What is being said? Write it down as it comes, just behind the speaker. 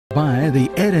By the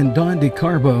Ed and Dawn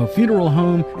DeCarbo Funeral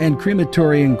Home and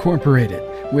Crematory Incorporated,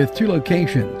 with 2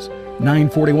 locations,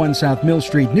 941 South Mill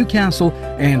Street, Newcastle,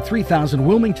 and 3000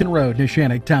 Wilmington Road,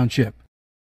 Neshannock Township.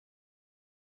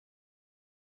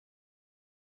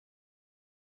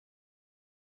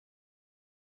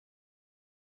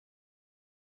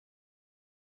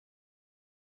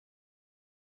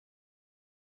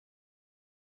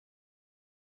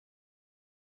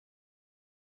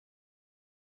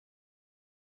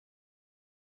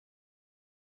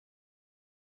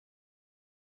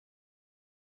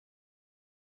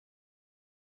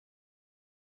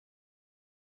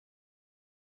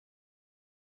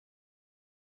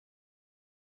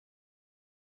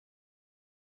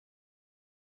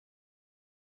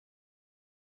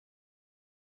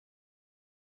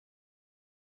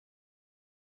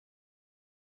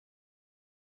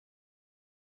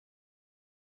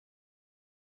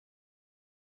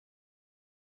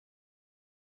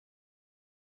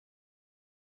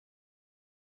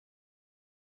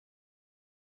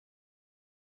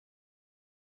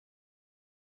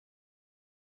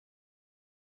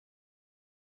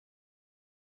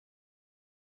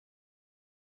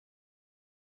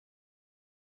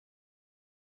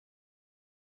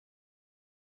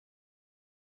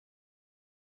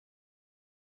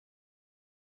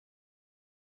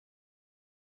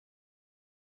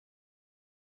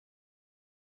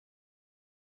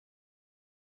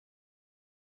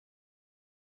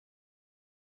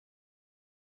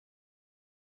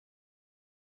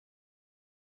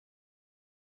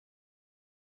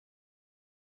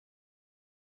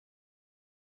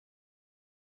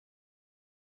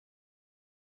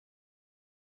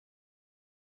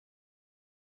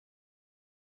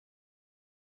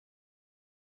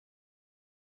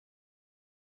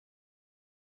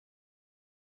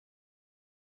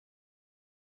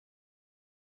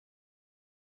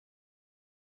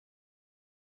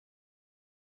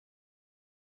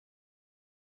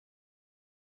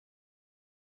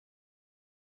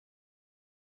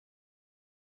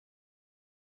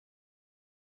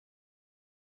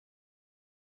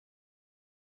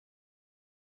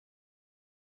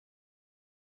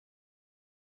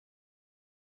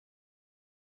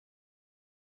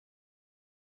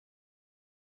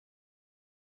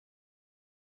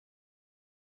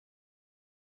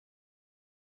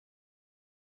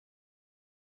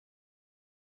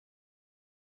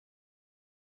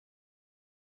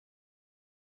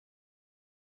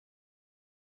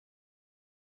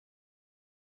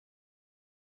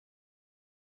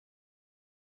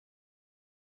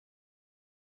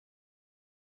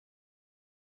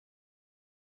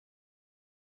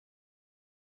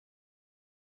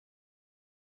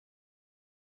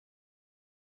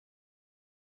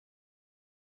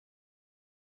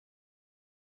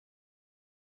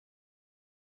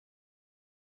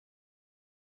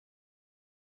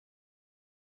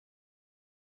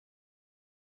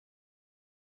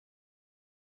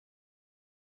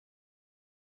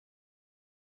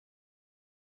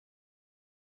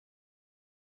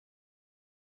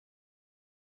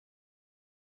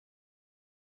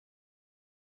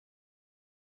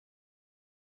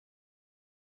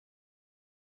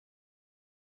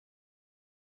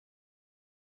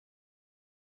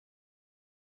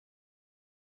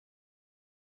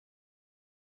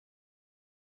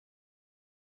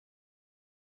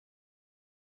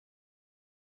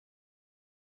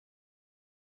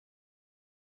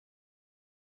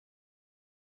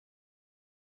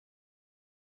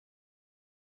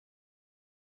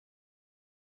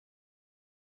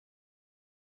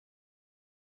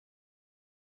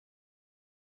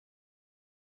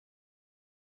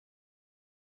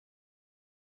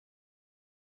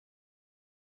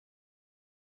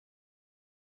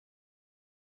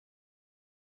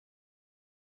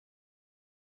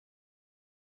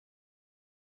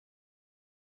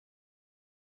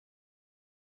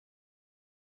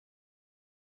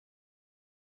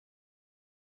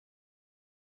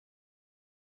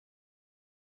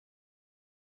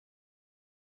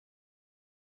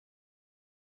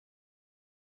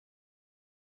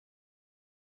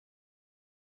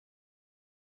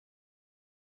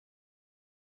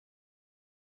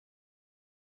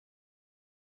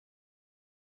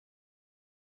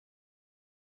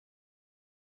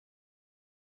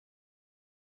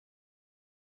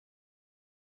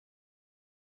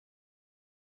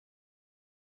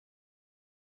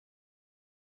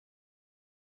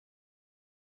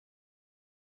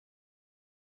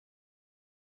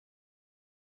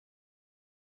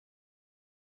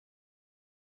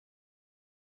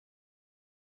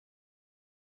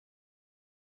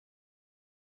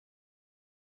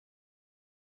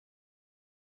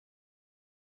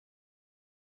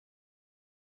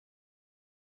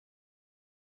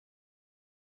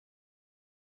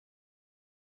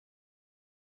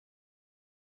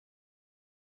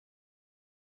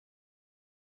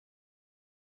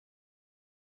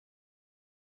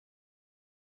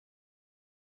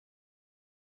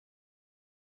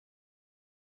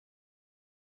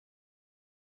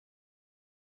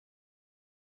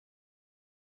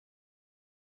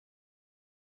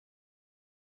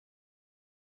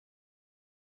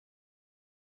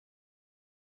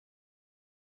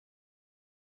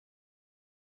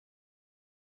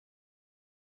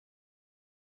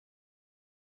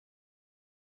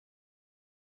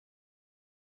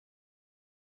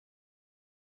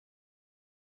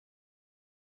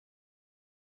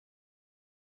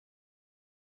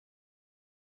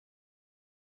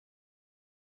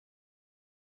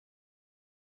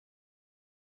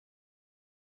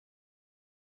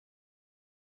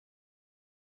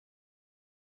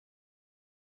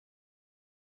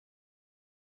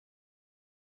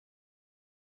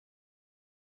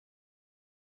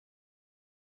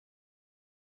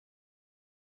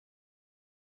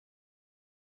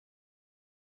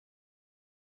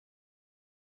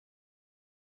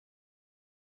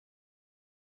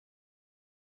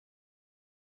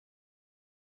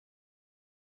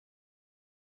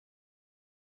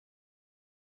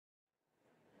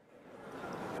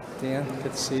 Dan,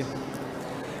 good to see you.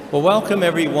 Well, welcome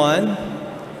everyone.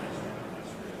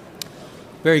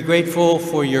 Very grateful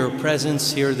for your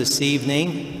presence here this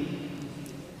evening.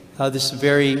 This is a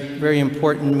very, very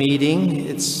important meeting.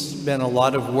 It's been a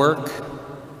lot of work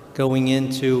going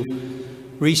into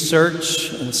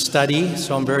research and study,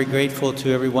 so I'm very grateful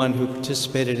to everyone who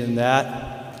participated in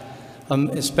that. I'm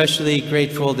especially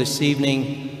grateful this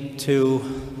evening to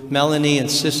Melanie and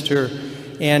Sister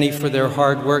Annie for their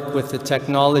hard work with the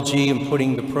technology and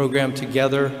putting the program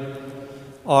together.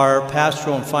 Our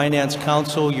Pastoral and Finance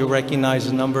Council, you recognize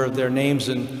a number of their names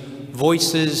and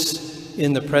voices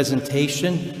in the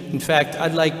presentation. In fact,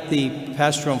 I'd like the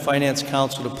Pastoral and Finance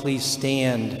Council to please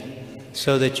stand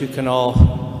so that you can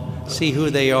all see who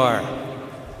they are.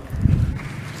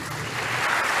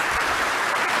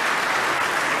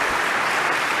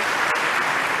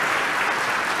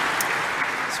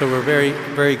 So we're very,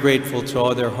 very grateful to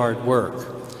all their hard work.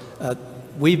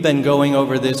 We've been going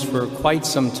over this for quite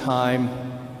some time.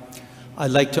 I'd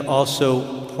like to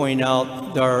also point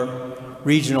out our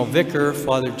regional vicar,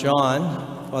 Father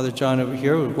John. Father John over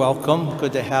here, welcome.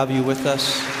 Good to have you with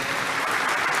us.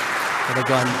 Father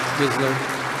John Gisler.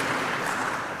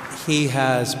 He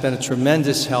has been a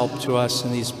tremendous help to us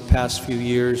in these past few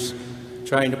years,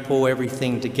 trying to pull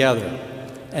everything together.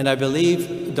 And I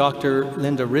believe Dr.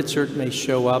 Linda Ritzert may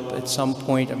show up at some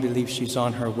point. I believe she's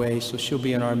on her way, so she'll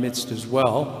be in our midst as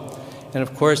well. And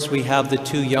of course, we have the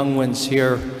two young ones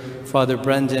here, Father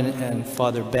Brendan and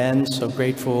Father Ben, so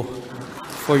grateful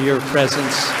for your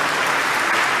presence.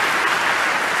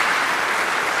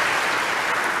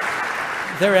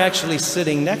 They're actually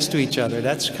sitting next to each other.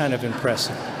 That's kind of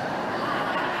impressive.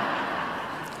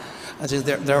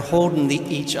 They're holding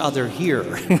each other here.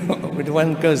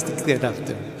 One goes to get up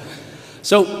there.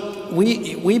 So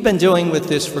we've been doing with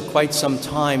this for quite some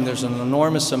time. There's an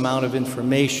enormous amount of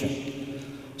information.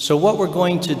 So what we're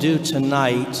going to do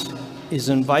tonight is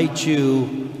invite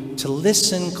you to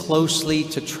listen closely,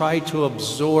 to try to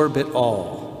absorb it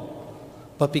all.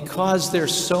 But because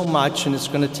there's so much and it's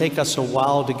going to take us a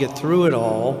while to get through it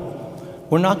all,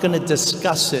 we're not going to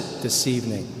discuss it this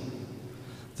evening.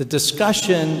 The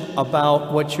discussion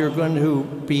about what you're going to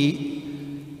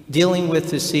be dealing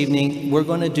with this evening, we're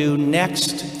going to do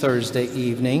next Thursday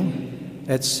evening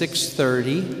at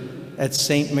 6:30 at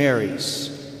St. Mary's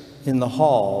in the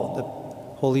hall, the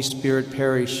Holy Spirit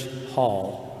Parish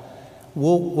Hall.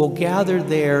 We'll gather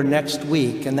there next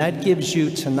week, and that gives you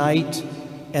tonight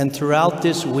and throughout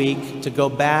this week to go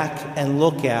back and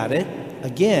look at it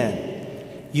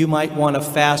again. You might want to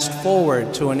fast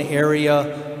forward to an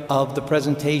area of the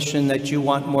presentation that you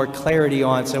want more clarity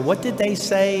on. So what did they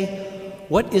say?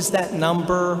 What is that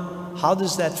number? How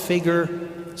does that figure?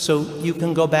 So you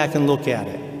can go back and look at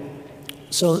it.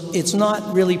 So it's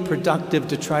not really productive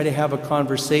to try to have a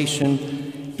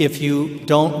conversation if you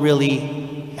don't really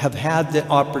have had the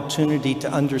opportunity to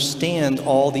understand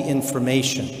all the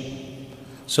information.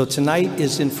 So tonight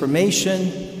is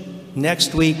information.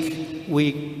 Next week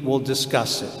we will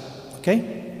discuss it.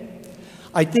 Okay?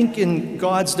 I think in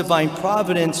God's divine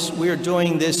providence, we are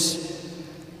doing this,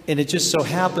 and it just so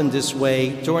happened this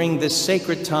way, during this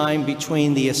sacred time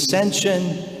between the Ascension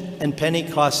and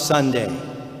Pentecost Sunday,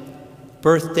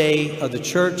 birthday of the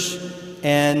church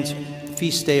and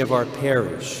feast day of our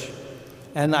parish.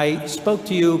 And I spoke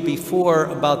to you before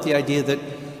about the idea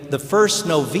that the first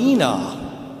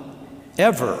novena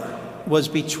ever was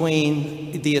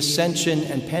between the Ascension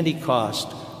and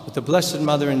Pentecost, with the Blessed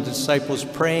Mother and disciples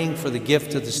praying for the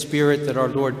gift of the Spirit that our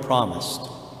Lord promised.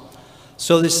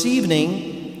 So this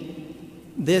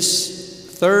evening,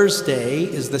 this Thursday,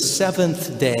 is the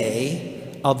 7th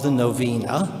day of the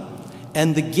novena,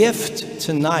 and the gift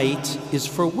tonight is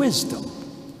for wisdom,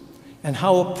 and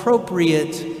how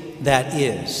appropriate that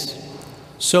is.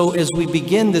 So as we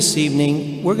begin this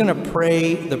evening, we're going to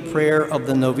pray the prayer of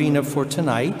the novena for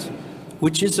tonight,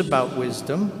 which is about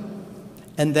wisdom,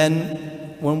 and then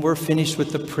when we're finished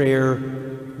with the prayer,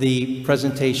 the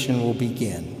presentation will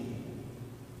begin.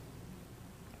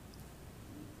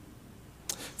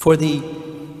 For the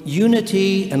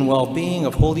unity and well-being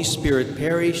of Holy Spirit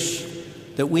Parish,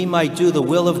 that we might do the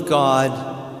will of God,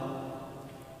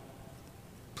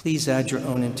 please add your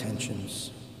own intentions.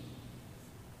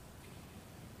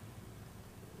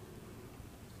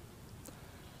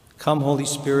 Come, Holy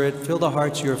Spirit, fill the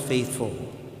hearts of your faithful.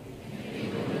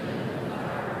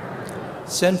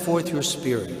 Send forth your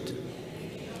Spirit.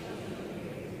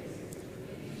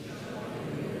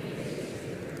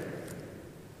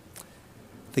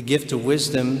 The gift of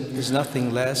wisdom is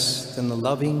nothing less than the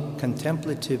loving,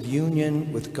 contemplative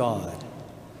union with God,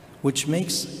 which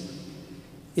makes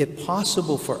it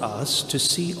possible for us to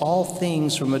see all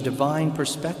things from a divine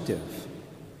perspective.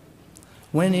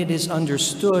 When it is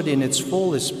understood in its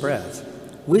fullest breadth,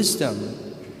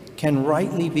 wisdom can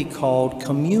rightly be called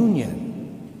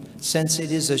communion, since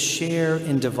it is a share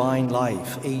in divine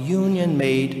life, a union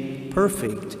made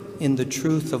perfect in the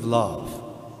truth of love.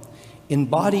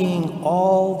 Embodying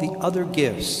all the other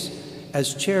gifts,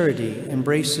 as charity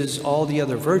embraces all the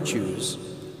other virtues,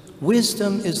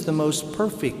 wisdom is the most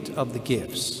perfect of the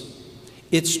gifts.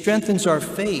 It strengthens our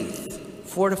faith,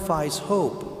 fortifies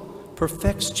hope,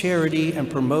 perfects charity, and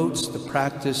promotes the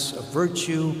practice of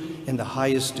virtue in the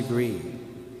highest degree.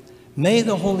 May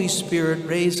the Holy Spirit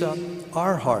raise up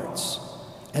our hearts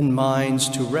and minds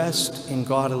to rest in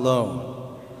God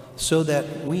alone, so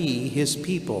that we, his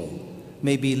people,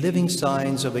 may be living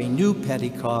signs of a new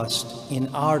Pentecost in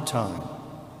our time.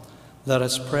 Let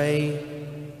us pray.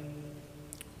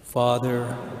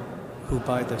 Father, who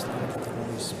by the light of the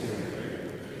Holy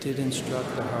Spirit did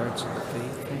instruct the hearts of the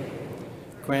faithful,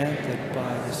 grant that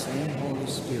by the same Holy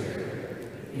Spirit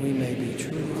we may be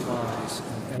truly wise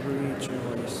and ever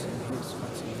rejoice in his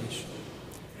consolation.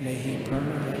 May he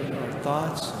permeate our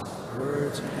thoughts,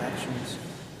 words, and actions,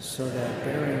 so that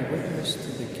bearing witness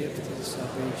to the gift of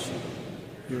salvation,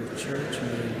 your church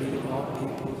may lead all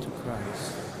people to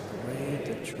Christ, the way,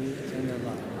 the truth, and the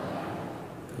life,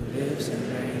 who lives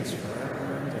and reigns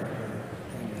forever and ever.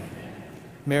 Amen.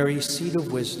 Mary, seat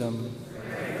of wisdom,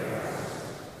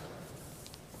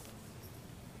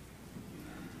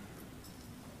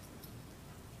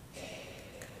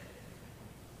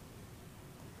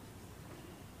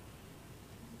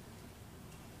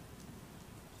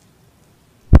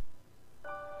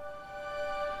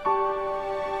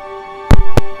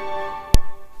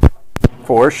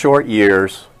 Four short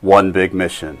years, one big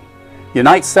mission.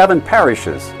 Unite 7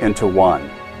 parishes into one.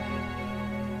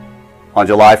 On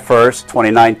July 1st,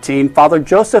 2019, Father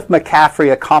Joseph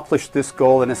McCaffrey accomplished this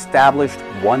goal and established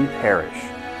one parish,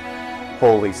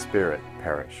 Holy Spirit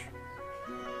Parish.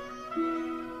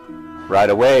 Right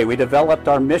away, we developed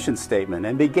our mission statement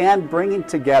and began bringing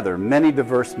together many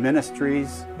diverse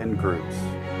ministries and groups.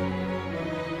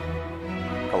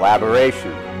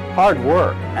 Collaboration, hard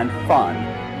work, and fun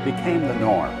became the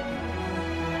norm.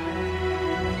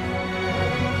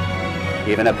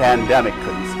 Even a pandemic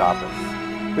couldn't stop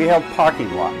us. We held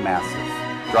parking lot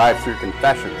masses, drive-through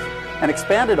confessions, and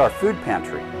expanded our food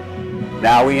pantry.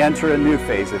 Now we enter a new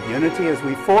phase of unity as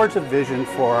we forge a vision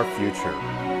for our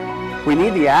future. We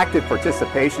need the active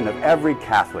participation of every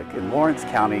Catholic in Lawrence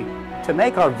County to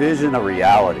make our vision a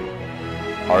reality.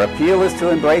 Our appeal is to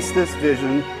embrace this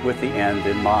vision with the end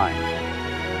in mind.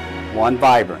 One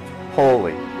vibrant,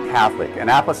 holy, Catholic, and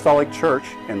Apostolic Church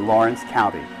in Lawrence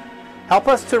County. Help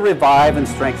us to revive and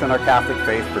strengthen our Catholic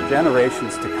faith for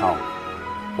generations to come.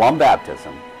 One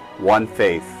baptism, one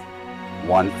faith,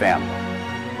 one family.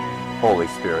 Holy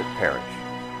Spirit Parish.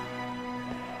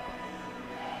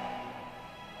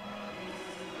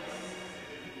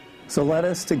 So let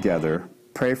us together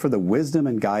pray for the wisdom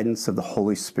and guidance of the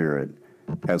Holy Spirit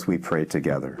as we pray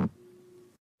together.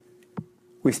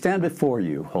 We stand before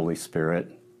you, Holy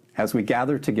Spirit, as we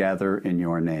gather together in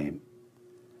your name.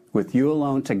 With you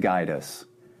alone to guide us,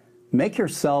 make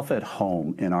yourself at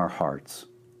home in our hearts.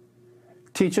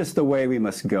 Teach us the way we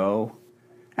must go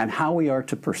and how we are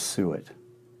to pursue it.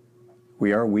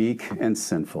 We are weak and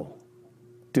sinful.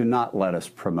 Do not let us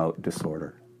promote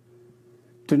disorder.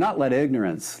 Do not let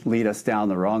ignorance lead us down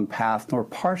the wrong path, nor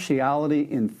partiality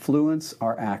influence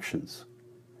our actions.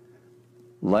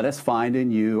 Let us find in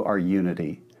you our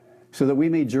unity, so that we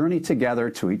may journey together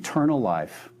to eternal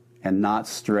life and not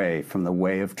stray from the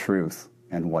way of truth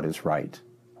and what is right.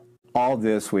 All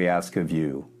this we ask of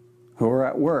you, who are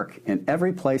at work in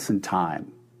every place and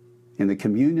time, in the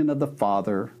communion of the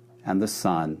Father and the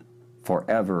Son,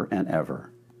 forever and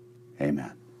ever.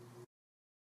 Amen.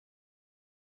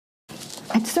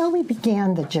 And so we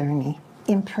began the journey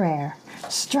in prayer,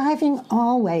 striving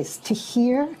always to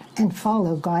hear and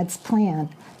follow God's plan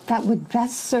that would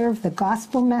best serve the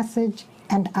gospel message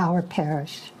and our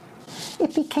parish.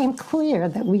 It became clear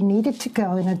that we needed to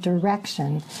go in a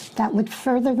direction that would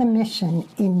further the mission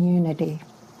in unity.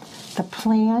 The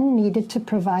plan needed to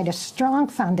provide a strong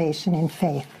foundation in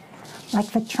faith,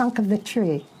 like the trunk of the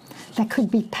tree, that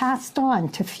could be passed on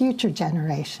to future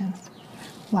generations,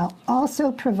 while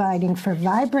also providing for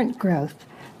vibrant growth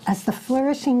as the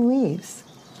flourishing leaves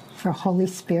for Holy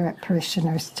Spirit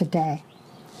parishioners today.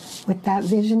 With that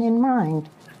vision in mind,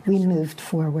 we moved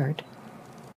forward.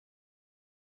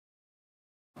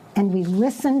 And we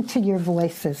listened to your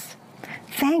voices.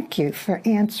 Thank you for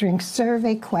answering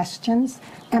survey questions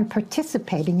and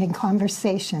participating in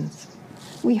conversations.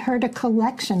 We heard a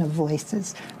collection of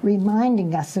voices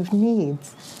reminding us of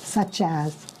needs, such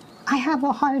as, I have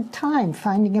a hard time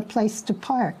finding a place to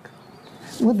park.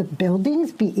 Will the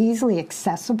buildings be easily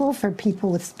accessible for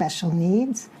people with special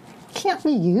needs? Can't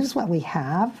we use what we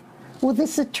have? Will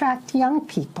this attract young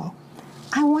people?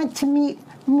 I want to meet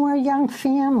more young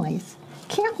families.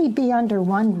 Can't we be under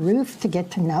one roof to get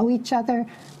to know each other?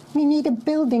 We need a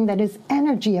building that is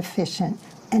energy efficient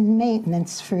and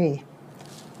maintenance-free.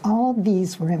 All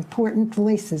these were important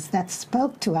voices that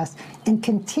spoke to us and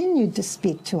continued to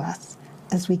speak to us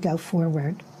as we go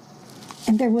forward.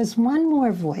 And there was one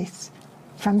more voice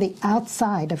from the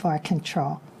outside of our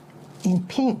control, in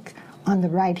pink on the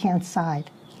right-hand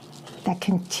side, that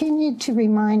continued to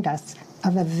remind us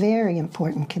of a very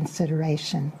important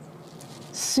consideration.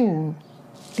 Soon,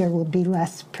 there will be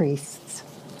less priests.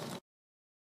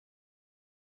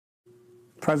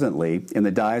 Presently, in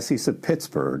the Diocese of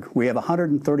Pittsburgh, we have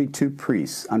 132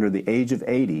 priests under the age of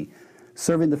 80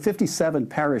 serving the 57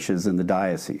 parishes in the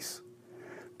diocese.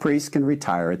 Priests can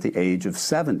retire at the age of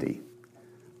 70.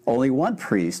 Only one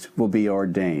priest will be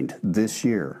ordained this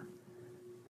year.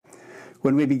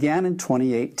 When we began in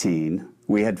 2018,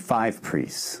 we had 5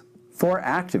 priests, 4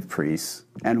 active priests,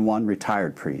 and 1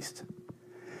 retired priest.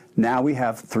 Now we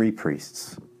have 3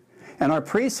 priests. And our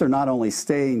priests are not only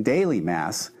staying daily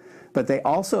Mass, but they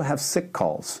also have sick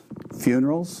calls,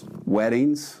 funerals,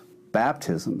 weddings,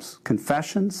 baptisms,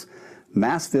 confessions,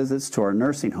 Mass visits to our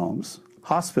nursing homes,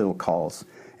 hospital calls,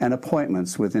 and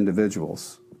appointments with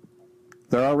individuals.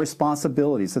 There are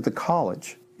responsibilities at the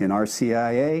college, in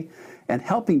RCIA, and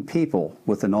helping people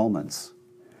with annulments.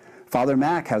 Father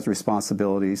Mack has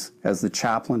responsibilities as the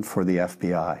chaplain for the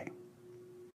FBI.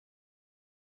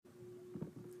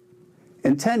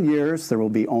 In 10 years, there will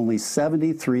be only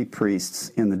 73 priests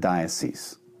in the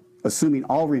diocese, assuming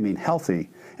all remain healthy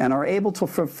and are able to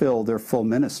fulfill their full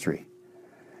ministry.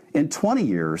 In 20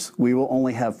 years, we will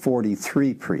only have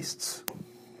 43 priests.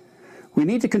 We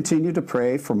need to continue to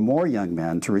pray for more young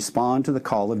men to respond to the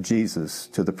call of Jesus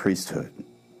to the priesthood.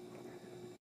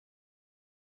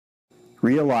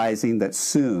 Realizing that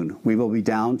soon we will be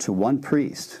down to 1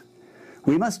 priest,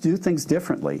 we must do things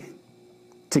differently.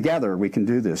 Together we can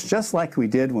do this, just like we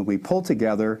did when we pulled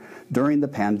together during the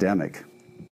pandemic.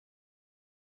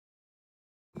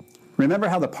 Remember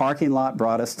how the parking lot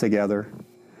brought us together?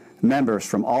 Members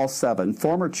from all 7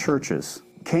 former churches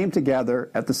came together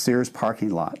at the Sears parking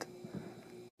lot.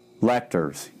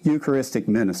 Lectors, Eucharistic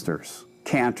ministers,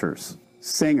 cantors,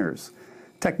 singers,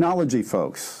 technology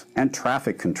folks, and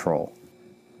traffic control.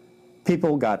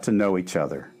 People got to know each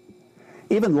other.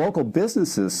 Even local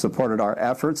businesses supported our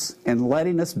efforts in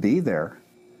letting us be there.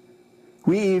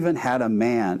 We even had a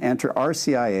man enter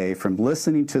RCIA from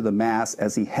listening to the Mass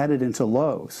as he headed into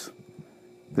Lowe's.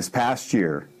 This past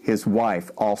year, his wife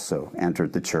also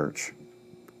entered the church.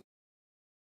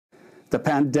 The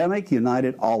pandemic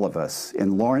united all of us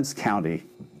in Lawrence County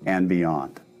and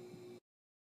beyond.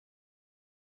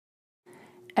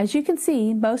 As you can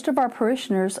see, most of our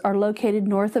parishioners are located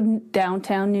north of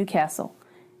downtown Newcastle.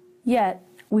 Yet,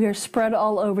 we are spread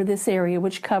all over this area,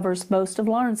 which covers most of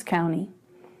Lawrence County.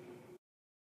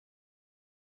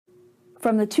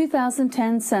 From the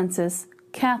 2010 census,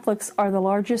 Catholics are the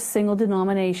largest single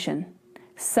denomination,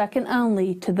 second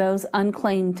only to those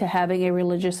unclaimed to having a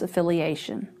religious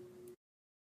affiliation.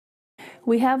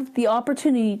 We have the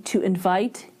opportunity to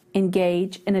invite,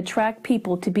 engage, and attract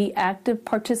people to be active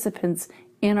participants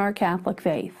in our Catholic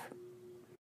faith.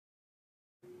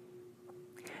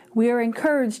 We are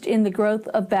encouraged in the growth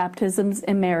of baptisms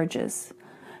and marriages.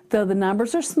 Though the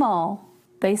numbers are small,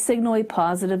 they signal a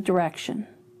positive direction.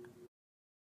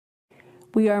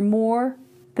 We are more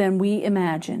than we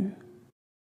imagine.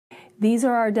 These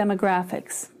are our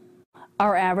demographics.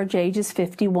 Our average age is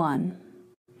 51.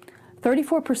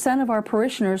 34% of our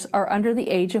parishioners are under the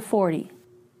age of 40.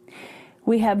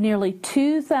 We have nearly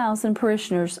 2,000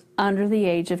 parishioners under the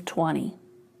age of 20.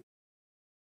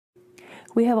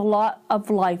 We have a lot of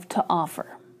life to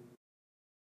offer.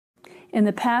 In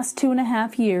the past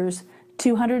 2.5 years,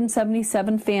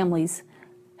 277 families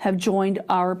have joined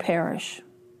our parish.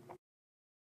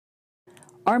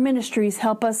 Our ministries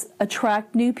help us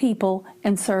attract new people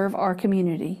and serve our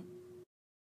community.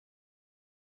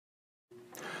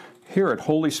 Here at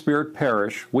Holy Spirit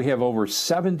Parish, we have over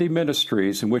 70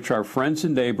 ministries in which our friends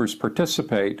and neighbors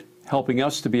participate, helping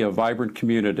us to be a vibrant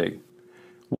community.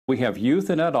 We have youth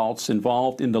and adults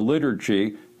involved in the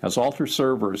liturgy as altar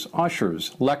servers,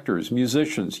 ushers, lectors,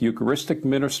 musicians, Eucharistic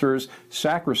ministers,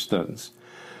 sacristans,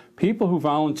 people who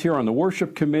volunteer on the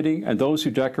worship committee, and those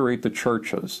who decorate the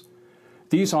churches.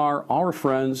 These are our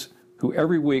friends who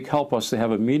every week help us to have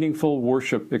a meaningful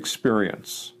worship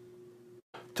experience.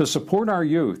 To support our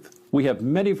youth, we have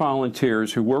many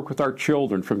volunteers who work with our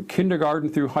children from kindergarten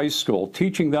through high school,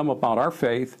 teaching them about our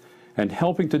faith and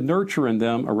helping to nurture in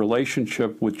them a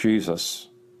relationship with Jesus.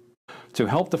 To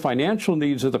help the financial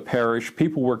needs of the parish,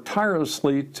 people work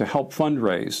tirelessly to help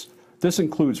fundraise. This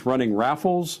includes running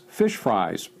raffles, fish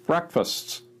fries,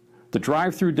 breakfasts, the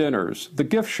drive-through dinners, the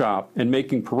gift shop, and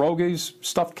making pierogies,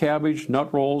 stuffed cabbage,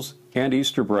 nut rolls, and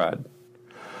Easter bread.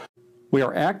 We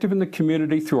are active in the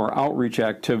community through our outreach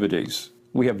activities.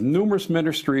 We have numerous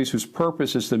ministries whose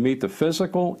purpose is to meet the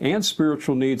physical and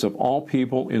spiritual needs of all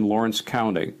people in Lawrence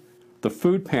County. The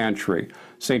Food Pantry,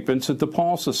 St. Vincent de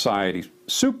Paul Society,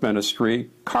 Soup Ministry,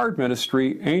 Card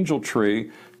Ministry, Angel Tree,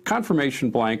 Confirmation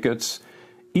Blankets,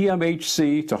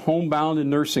 EMHC to homebound and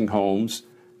nursing homes,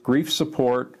 Grief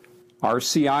Support,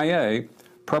 RCIA,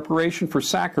 Preparation for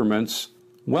Sacraments,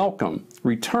 Welcome,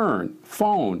 Return,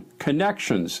 Phone,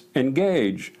 Connections,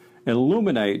 Engage,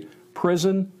 Illuminate,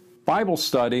 Prison, Bible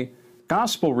Study,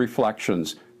 Gospel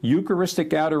Reflections,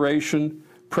 Eucharistic Adoration,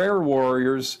 Prayer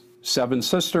Warriors, Seven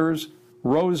Sisters,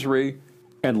 Rosary,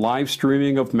 and live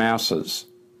streaming of Masses.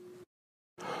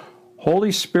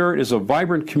 Holy Spirit is a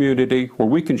vibrant community where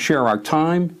we can share our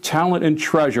time, talent, and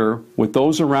treasure with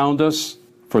those around us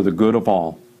for the good of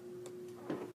all.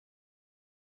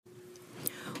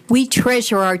 We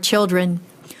treasure our children.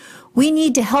 We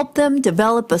need to help them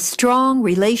develop a strong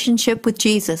relationship with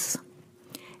Jesus.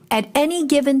 At any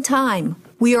given time,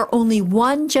 we are only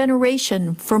one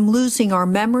generation from losing our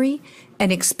memory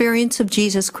and experience of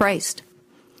Jesus Christ.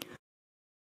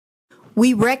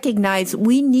 We recognize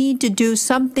we need to do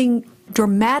something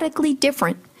dramatically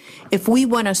different if we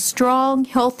want a strong,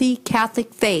 healthy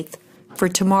Catholic faith for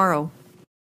tomorrow.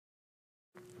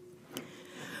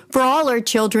 For all our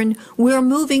children, we are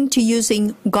moving to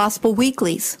using Gospel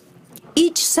Weeklies.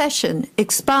 Each session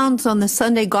expounds on the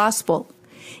Sunday Gospel.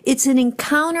 It's an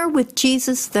encounter with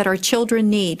Jesus that our children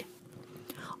need.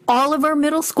 All of our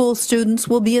middle school students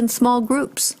will be in small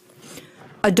groups.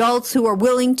 Adults who are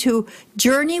willing to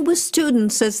journey with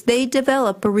students as they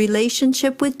develop a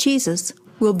relationship with Jesus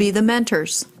will be the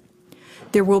mentors.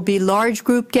 There will be large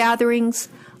group gatherings,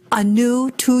 a new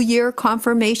 2-year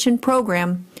confirmation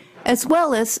program, as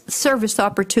well as service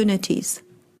opportunities.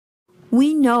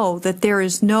 We know that there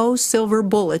is no silver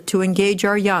bullet to engage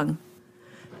our young,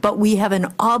 but we have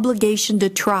an obligation to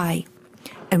try,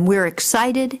 and we're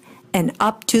excited and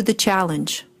up to the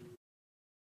challenge.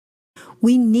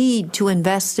 We need to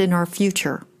invest in our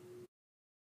future.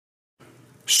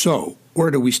 So, where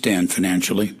do we stand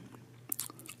financially?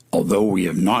 Although we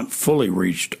have not fully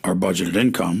reached our budgeted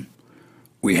income,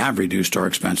 we have reduced our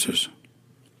expenses.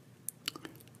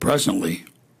 Presently,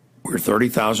 we're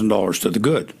 $30,000 to the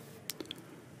good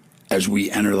as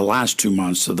we enter the last 2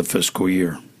 months of the fiscal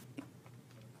year.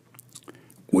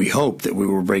 We hope that we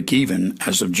will break even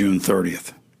as of June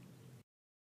 30th.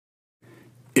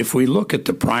 If we look at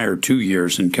the prior 2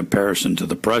 years in comparison to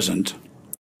the present,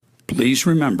 please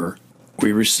remember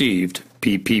we received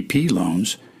PPP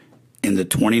loans in the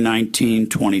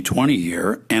 2019-2020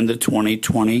 year and the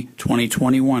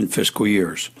 2020-2021 fiscal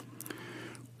years,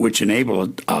 which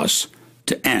enabled us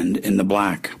to end in the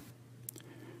black.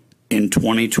 In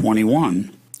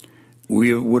 2021,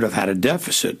 we would have had a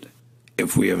deficit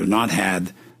if we have not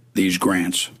had these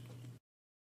grants.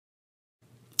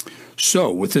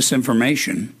 So, with this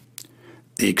information,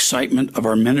 the excitement of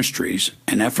our ministries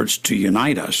and efforts to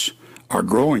unite us, our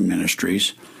growing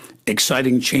ministries,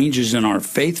 exciting changes in our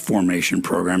faith formation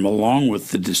program, along with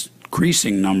the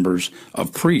decreasing numbers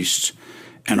of priests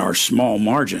and our small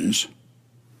margins,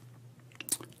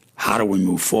 how do we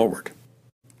move forward?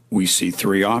 We see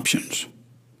 3 options.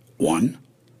 1,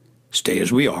 stay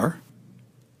as we are.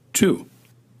 2,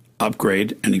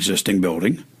 upgrade an existing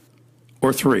building.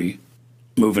 Or 3,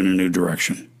 move in a new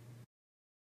direction.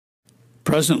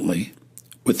 Presently,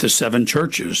 with the 7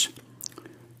 churches,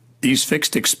 these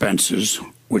fixed expenses,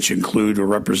 which include or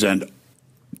represent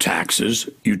taxes,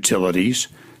 utilities,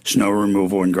 snow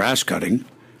removal, and grass cutting,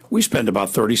 we spend about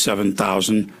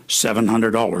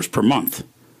 $37,700 per month.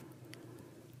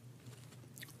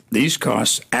 These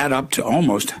costs add up to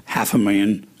almost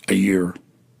 $500,000 a year.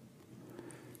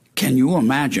 Can you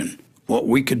imagine what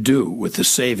we could do with the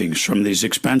savings from these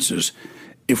expenses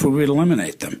if we would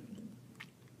eliminate them?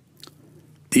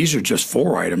 These are just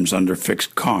 4 items under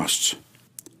fixed costs,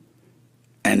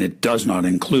 and it does not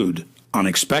include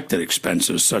unexpected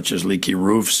expenses such as leaky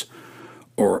roofs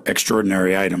or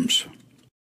extraordinary items.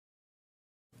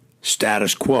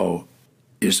 Status quo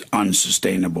is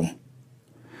unsustainable.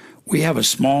 We have a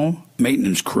small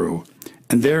maintenance crew,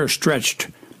 and they are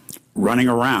stretched running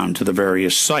around to the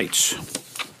various sites.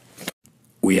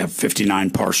 We have 59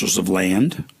 parcels of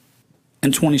land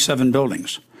and 27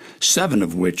 buildings, 7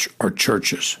 of which are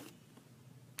churches.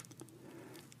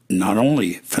 Not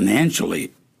only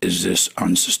financially is this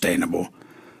unsustainable,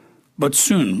 but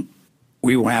soon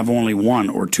we will have only 1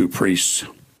 or 2 priests.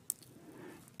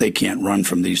 They can't run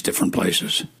from these different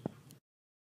places.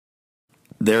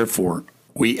 Therefore,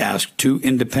 we asked 2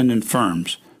 independent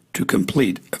firms to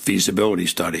complete a feasibility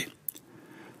study.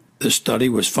 This study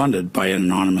was funded by an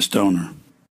anonymous donor.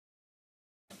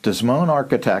 Desmond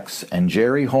Architects and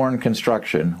Jerry Horn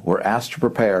Construction were asked to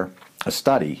prepare a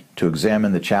study to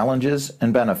examine the challenges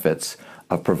and benefits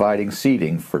of providing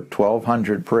seating for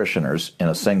 1,200 parishioners in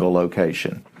a single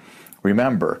location.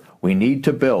 Remember, we need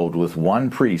to build with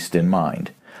 1 priest in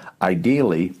mind.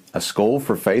 Ideally, a school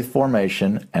for faith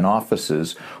formation and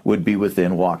offices would be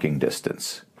within walking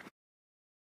distance.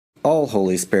 All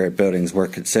Holy Spirit buildings were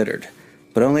considered,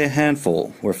 but only a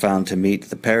handful were found to meet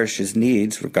the parish's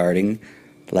needs regarding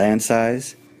land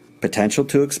size, potential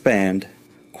to expand,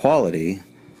 quality,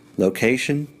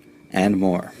 location, and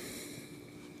more.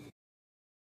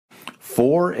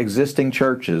 4 existing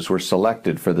churches were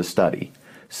selected for the study.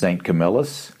 St.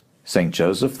 Camillus, St.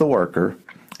 Joseph the Worker,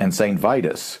 and St.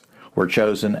 Vitus were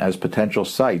chosen as potential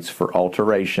sites for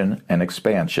alteration and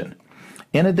expansion.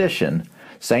 In addition,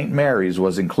 St. Mary's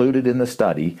was included in the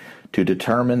study to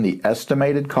determine the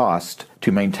estimated cost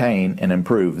to maintain and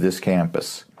improve this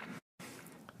campus.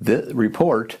 The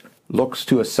report looks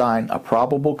to assign a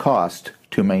probable cost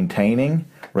to maintaining,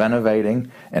 renovating,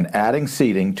 and adding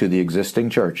seating to the existing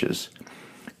churches.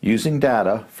 Using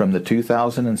data from the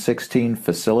 2016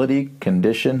 Facility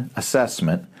Condition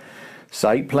Assessment,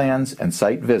 site plans, and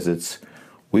site visits,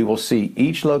 we will see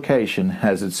each location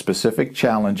has its specific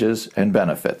challenges and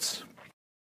benefits.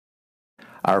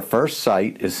 Our first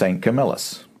site is St.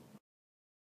 Camillus.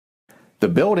 The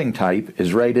building type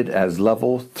is rated as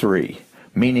Level 3,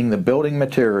 meaning the building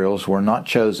materials were not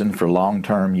chosen for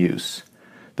long-term use.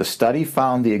 The study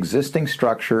found the existing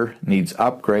structure needs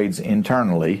upgrades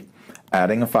internally,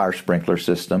 adding a fire sprinkler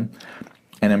system,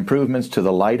 and improvements to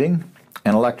the lighting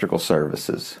and electrical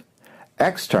services.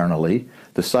 Externally,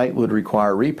 the site would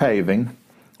require repaving,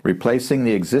 replacing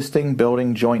the existing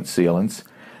building joint sealants,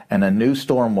 and a new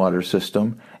stormwater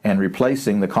system, and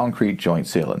replacing the concrete joint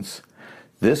sealants.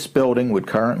 This building would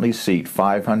currently seat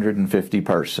 550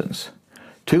 persons.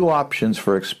 2 options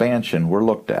for expansion were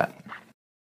looked at.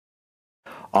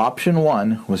 Option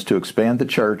 1 was to expand the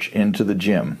church into the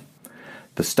gym.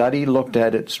 The study looked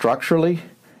at it structurally,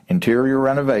 interior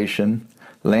renovation,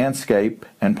 landscape,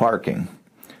 and parking.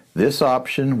 This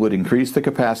option would increase the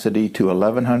capacity to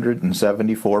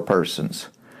 1,174 persons.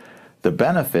 The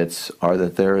benefits are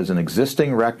that there is an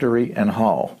existing rectory and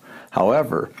hall.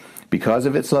 However, because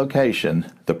of its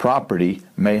location, the property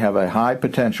may have a high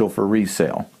potential for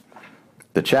resale.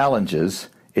 The challenge is,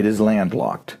 it is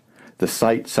landlocked. The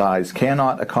site size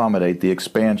cannot accommodate the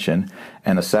expansion,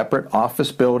 and a separate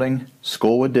office building,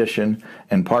 school addition,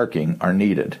 and parking are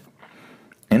needed.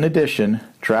 In addition,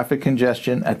 traffic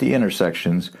congestion at the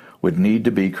intersections would need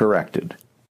to be corrected.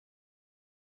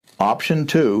 Option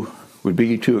 2 would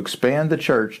be to expand the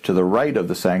church to the right of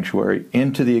the sanctuary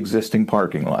into the existing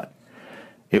parking lot.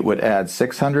 It would add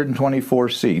 624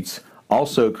 seats,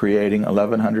 also creating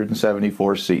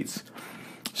 1,174 seats.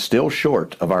 Still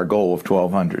short of our goal of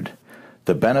 1,200.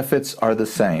 The benefits are the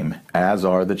same, as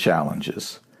are the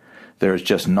challenges. There is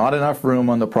just not enough room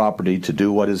on the property to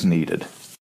do what is needed.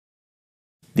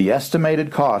 The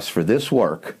estimated cost for this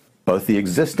work, both the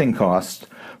existing cost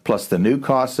plus the new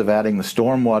costs of adding the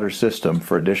stormwater system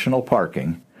for additional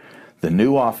parking, the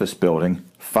new office building,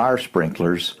 fire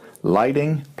sprinklers,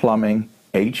 lighting, plumbing,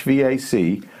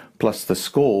 HVAC, plus the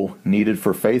school needed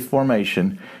for faith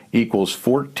formation equals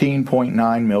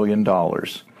 $14.9 million.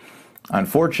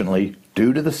 Unfortunately,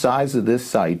 due to the size of this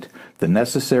site, the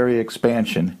necessary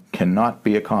expansion cannot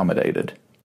be accommodated.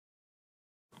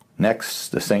 Next,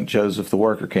 the St. Joseph the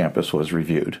Worker campus was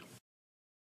reviewed.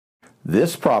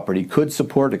 This property could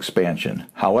support expansion.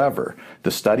 However, the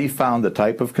study found the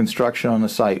type of construction on the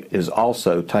site is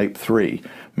also Type 3,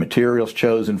 materials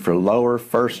chosen for lower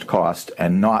first cost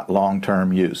and not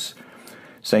long-term use.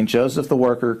 St. Joseph the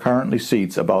Worker currently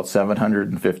seats about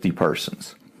 750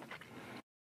 persons.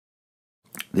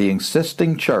 The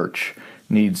existing church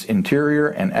needs interior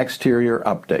and exterior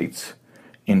updates.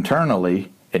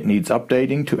 Internally, it needs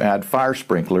updating to add fire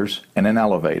sprinklers and an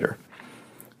elevator.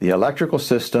 The electrical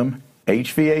system,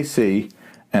 HVAC,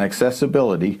 and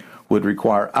accessibility would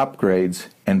require upgrades,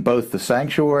 and both the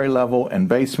sanctuary level and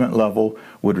basement level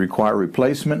would require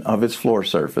replacement of its floor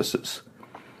surfaces.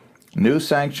 New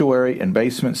sanctuary and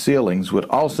basement ceilings would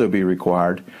also be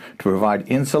required to provide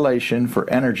insulation for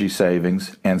energy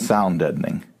savings and sound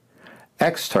deadening.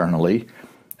 Externally,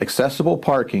 accessible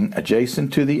parking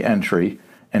adjacent to the entry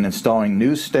and installing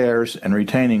new stairs and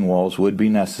retaining walls would be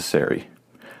necessary.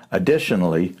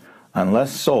 Additionally,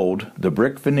 unless sold, the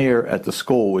brick veneer at the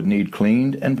school would need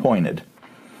cleaned and pointed,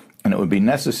 and it would be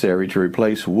necessary to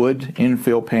replace wood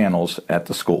infill panels at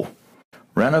the school.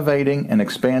 Renovating and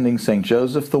expanding St.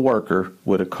 Joseph the Worker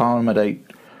would accommodate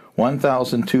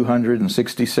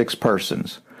 1,266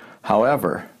 persons.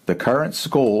 However, the current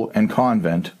school and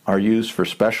convent are used for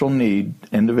special need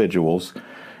individuals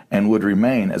and would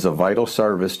remain as a vital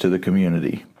service to the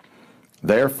community.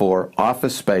 Therefore,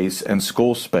 office space and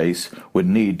school space would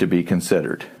need to be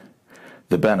considered.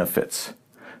 The benefits.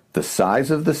 The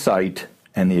size of the site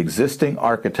and the existing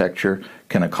architecture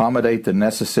can accommodate the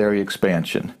necessary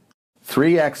expansion.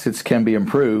 3 exits can be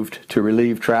improved to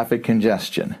relieve traffic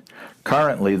congestion.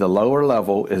 Currently, the lower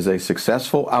level is a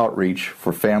successful outreach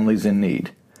for families in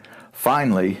need.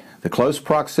 Finally, the close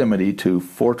proximity to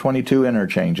 422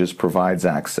 interchanges provides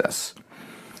access.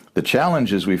 The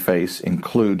challenges we face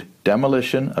include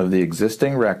demolition of the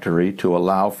existing rectory to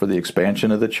allow for the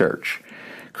expansion of the church,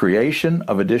 creation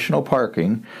of additional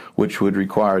parking, which would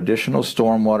require additional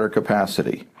stormwater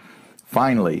capacity.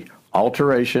 Finally,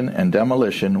 alteration and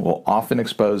demolition will often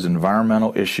expose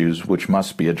environmental issues which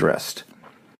must be addressed.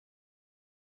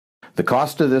 The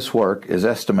cost of this work is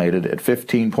estimated at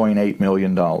 $15.8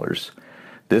 million.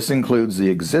 This includes the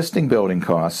existing building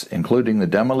costs, including the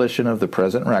demolition of the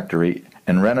present rectory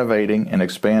and renovating and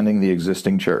expanding the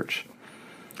existing church,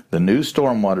 the new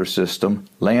stormwater system,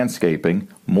 landscaping,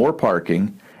 more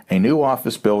parking, a new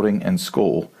office building and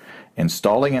school,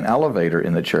 installing an elevator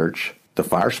in the church, the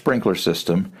fire sprinkler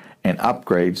system, and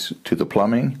upgrades to the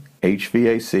plumbing,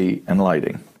 HVAC, and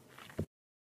lighting.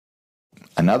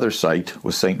 Another site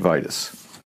was St. Vitus.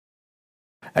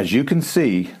 As you can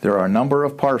see, there are a number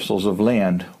of parcels of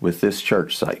land with this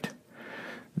church site.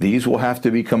 These will have to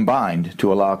be combined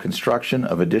to allow construction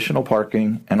of additional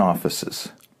parking and offices.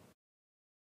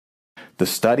 The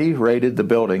study rated the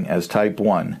building as Type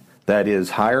 1, that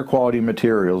is, higher quality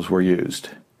materials were used.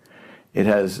 It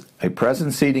has a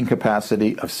present seating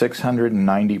capacity of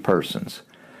 690 persons.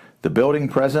 The building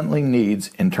presently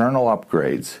needs internal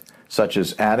upgrades, such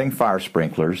as adding fire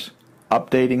sprinklers,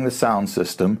 updating the sound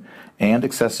system and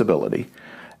accessibility,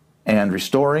 and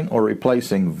restoring or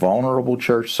replacing vulnerable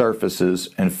church surfaces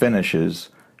and finishes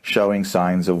showing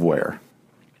signs of wear.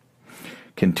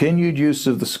 Continued use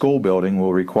of the school building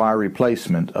will require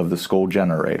replacement of the school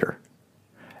generator.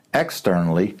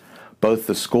 Externally, both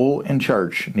the school and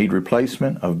church need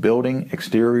replacement of building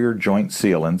exterior joint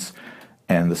sealants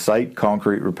and the site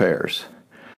concrete repairs.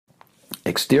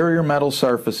 Exterior metal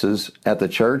surfaces at the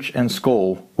church and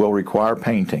school will require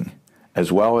painting,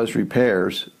 as well as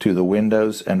repairs to the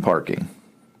windows and parking.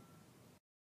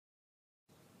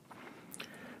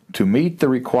 To meet the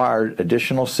required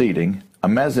additional seating, a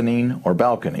mezzanine or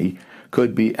balcony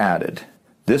could be added.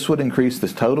 This would increase the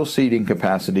total seating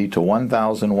capacity to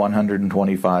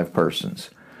 1,125 persons.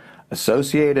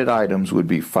 Associated items would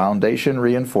be foundation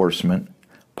reinforcement,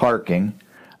 parking,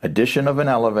 addition of an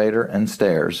elevator and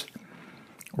stairs,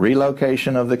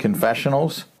 relocation of the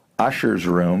confessionals, usher's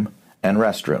room, and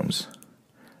restrooms.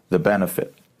 The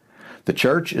benefit. The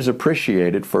church is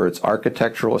appreciated for its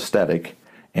architectural aesthetic,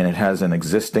 and it has an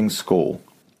existing school.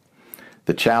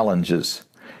 The challenges.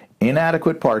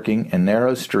 Inadequate parking and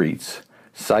narrow streets.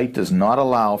 Site does not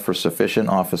allow for sufficient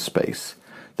office space.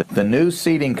 The new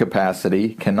seating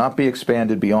capacity cannot be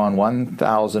expanded beyond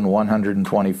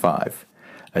 1,125.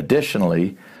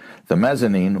 Additionally, the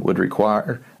mezzanine would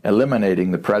require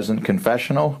eliminating the present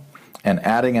confessional and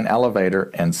adding an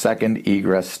elevator and second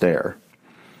egress stair.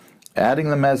 Adding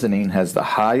the mezzanine has the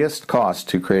highest cost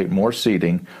to create more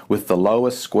seating with the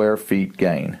lowest square feet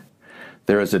gain.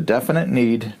 There is a definite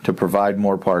need to provide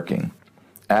more parking.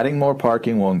 Adding more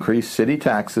parking will increase city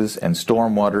taxes and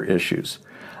stormwater issues.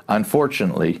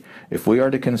 Unfortunately, if we are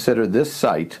to consider this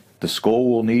site, the school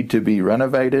will need to be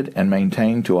renovated and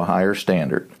maintained to a higher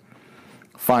standard.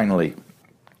 Finally,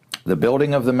 the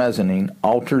building of the mezzanine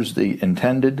alters the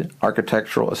intended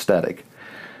architectural aesthetic.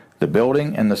 The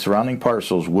building and the surrounding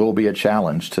parcels will be a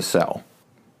challenge to sell.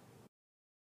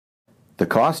 The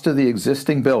cost of the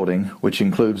existing building, which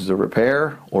includes the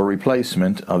repair or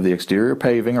replacement of the exterior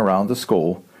paving around the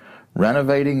school,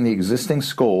 renovating the existing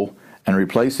school, and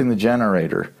replacing the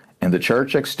generator and the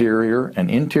church exterior and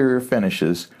interior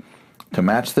finishes to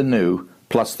match the new,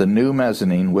 plus the new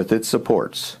mezzanine with its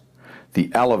supports, the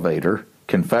elevator,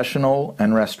 confessional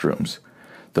and restrooms,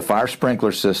 the fire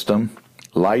sprinkler system,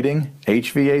 Lighting,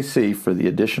 HVAC for the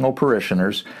additional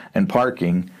parishioners, and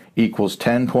parking equals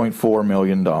 $10.4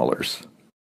 million.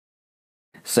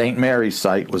 St. Mary's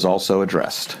site was also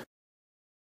addressed.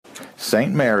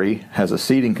 St. Mary has a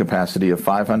seating capacity of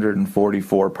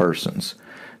 544 persons.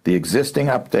 The existing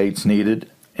updates needed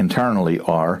internally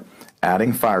are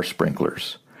adding fire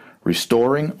sprinklers,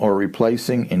 restoring or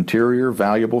replacing interior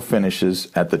valuable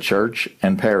finishes at the church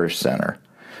and parish center.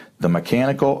 The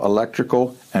mechanical,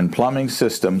 electrical, and plumbing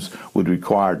systems would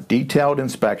require detailed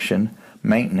inspection,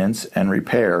 maintenance, and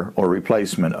repair or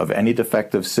replacement of any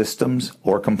defective systems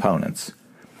or components.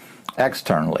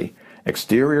 Externally,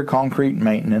 exterior concrete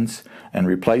maintenance and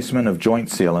replacement of joint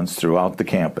sealants throughout the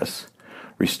campus.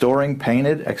 Restoring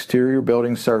painted exterior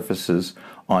building surfaces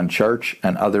on church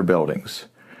and other buildings.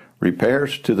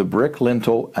 Repairs to the brick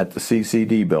lintel at the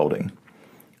CCD building.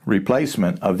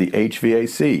 Replacement of the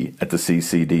HVAC at the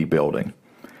CCD building.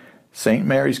 St.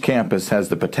 Mary's campus has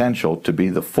the potential to be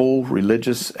the full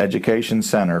religious education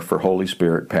center for Holy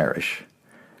Spirit Parish.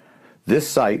 This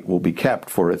site will be kept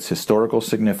for its historical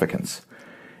significance.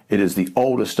 It is the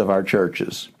oldest of our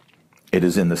churches. It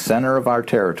is in the center of our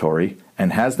territory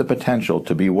and has the potential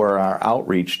to be where our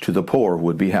outreach to the poor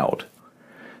would be held.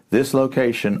 This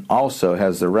location also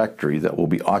has the rectory that will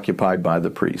be occupied by the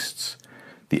priests.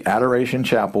 The Adoration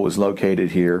Chapel is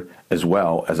located here, as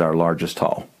well as our largest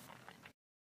hall.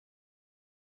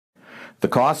 The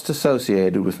costs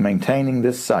associated with maintaining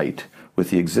this site, with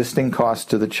the existing cost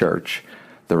to the church,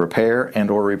 the repair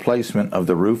and or replacement of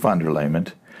the roof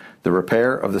underlayment, the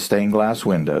repair of the stained glass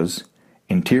windows,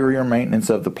 interior maintenance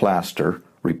of the plaster,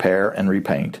 repair and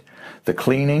repaint, the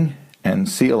cleaning and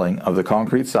sealing of the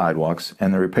concrete sidewalks,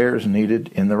 and the repairs needed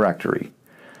in the rectory.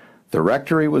 The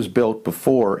rectory was built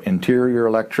before interior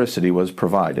electricity was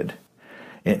provided.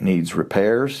 It needs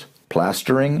repairs,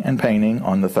 plastering and painting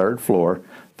on the third floor.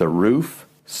 The roof,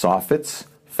 soffits,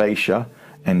 fascia,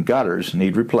 and gutters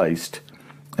need replaced,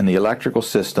 and the electrical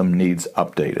system needs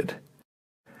updated.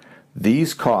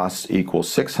 These costs equal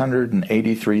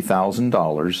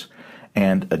 $683,000,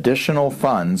 and additional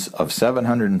funds of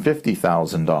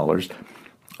 $750,000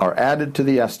 are added to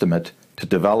the estimate to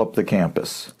develop the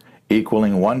campus,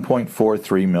 equaling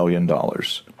 $1.43 million.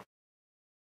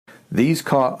 These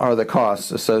are the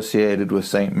costs associated with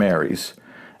St. Mary's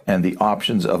and the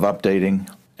options of updating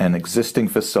an existing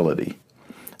facility.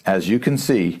 As you can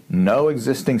see, no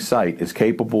existing site is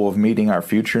capable of meeting our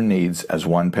future needs as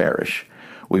one parish.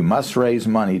 We must raise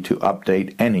money to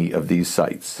update any of these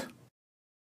sites.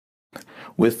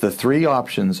 With the three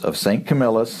options of St.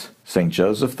 Camillus, St.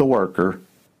 Joseph the Worker,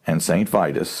 and St.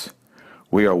 Vitus,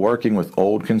 we are working with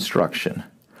old construction.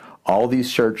 All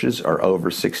these churches are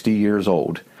over 60 years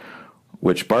old,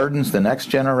 which burdens the next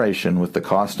generation with the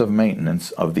cost of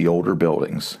maintenance of the older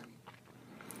buildings.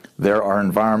 There are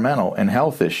environmental and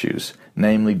health issues,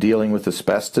 namely dealing with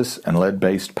asbestos and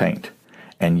lead-based paint,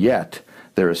 and yet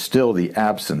there is still the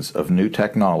absence of new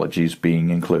technologies being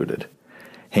included.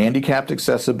 Handicapped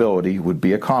accessibility would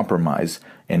be a compromise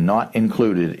and not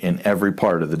included in every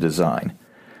part of the design.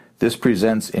 This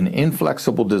presents an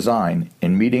inflexible design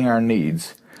in meeting our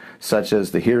needs, such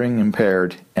as the hearing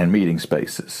impaired and meeting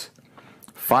spaces.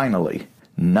 Finally,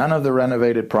 none of the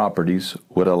renovated properties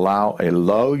would allow a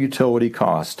low utility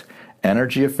cost,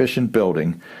 energy-efficient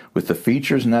building with the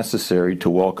features necessary to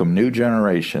welcome new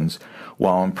generations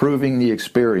while improving the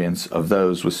experience of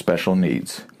those with special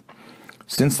needs.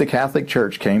 Since the Catholic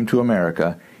Church came to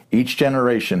America, each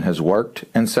generation has worked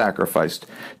and sacrificed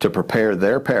to prepare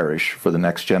their parish for the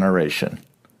next generation.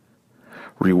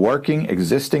 Reworking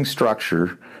existing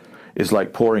structure is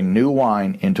like pouring new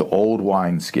wine into old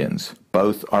wineskins.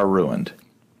 Both are ruined.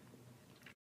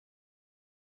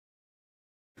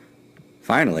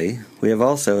 Finally, we have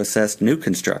also assessed new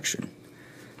construction.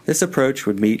 This approach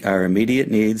would meet our immediate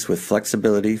needs with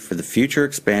flexibility for the future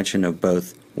expansion of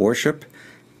both worship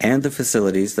and the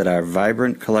facilities that our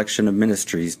vibrant collection of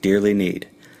ministries dearly need.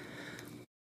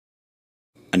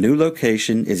 A new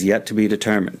location is yet to be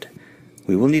determined.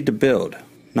 We will need to build,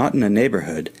 not in a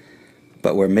neighborhood,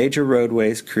 but where major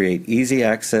roadways create easy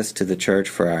access to the church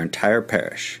for our entire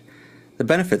parish. The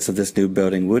benefits of this new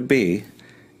building would be,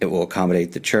 it will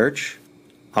accommodate the church,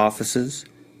 offices,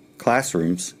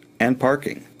 classrooms, and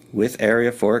parking, with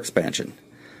area for expansion.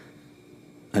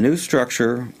 A new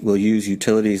structure will use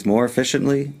utilities more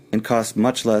efficiently and cost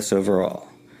much less overall.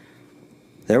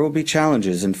 There will be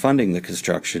challenges in funding the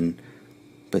construction,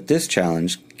 but this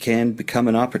challenge can become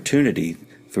an opportunity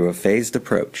through a phased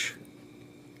approach.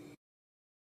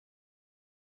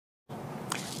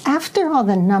 After all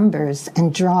the numbers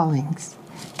and drawings,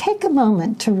 take a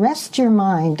moment to rest your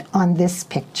mind on this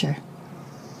picture.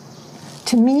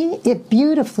 To me, it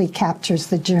beautifully captures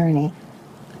the journey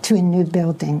to a new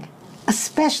building,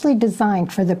 especially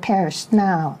designed for the parish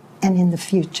now and in the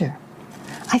future.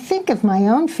 I think of my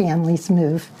own family's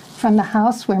move from the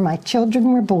house where my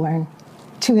children were born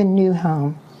to a new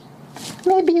home.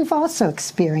 Maybe you've also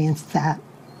experienced that.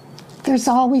 There's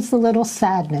always a little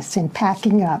sadness in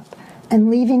packing up and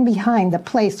leaving behind the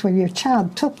place where your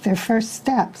child took their first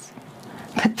steps.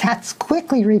 But that's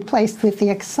quickly replaced with the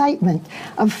excitement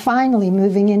of finally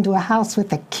moving into a house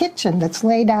with a kitchen that's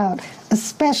laid out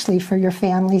especially for your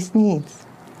family's needs.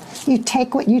 You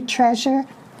take what you treasure,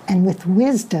 and with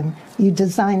wisdom, you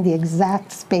design the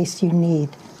exact space you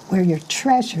need where your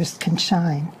treasures can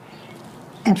shine.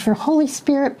 And for Holy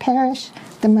Spirit Parish,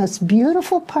 the most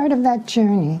beautiful part of that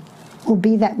journey will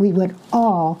be that we would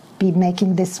all be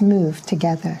making this move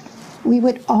together. We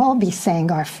would all be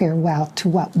saying our farewell to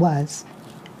what was,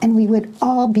 and we would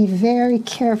all be very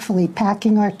carefully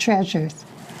packing our treasures.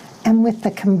 And with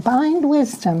the combined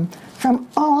wisdom from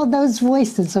all those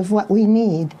voices of what we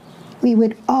need, we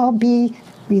would all be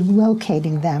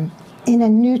relocating them in a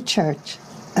new church,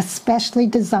 especially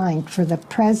designed for the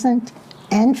present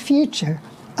and future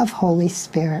of Holy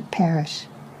Spirit Parish.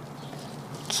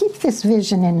 Keep this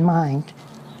vision in mind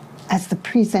as the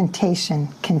presentation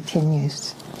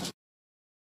continues.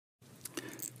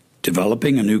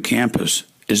 Developing a new campus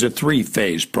is a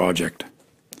three-phase project.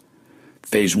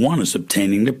 Phase 1 is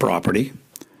obtaining the property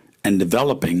and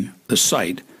developing the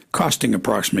site, costing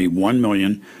approximately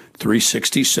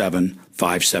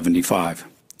 $1,367,575.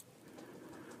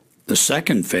 The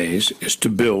second phase is to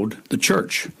build the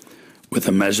church with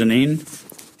a mezzanine,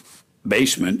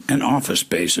 basement, and office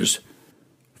spaces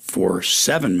for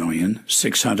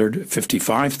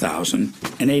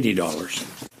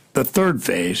 $7,655,080. The third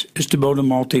phase is to build a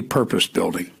multi-purpose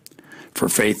building for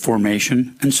faith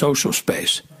formation and social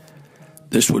space.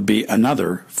 This would be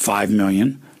another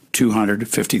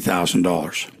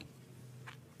 $5,250,000.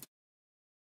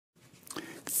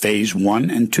 Phase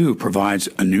 1 and 2 provides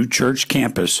a new church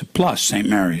campus plus St.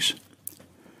 Mary's.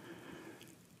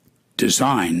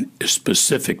 Design is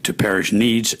specific to parish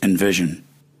needs and vision.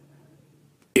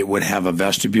 It would have a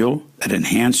vestibule that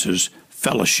enhances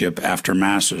fellowship after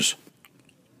Masses,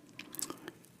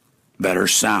 better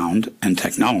sound and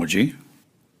technology,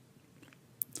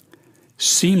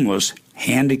 seamless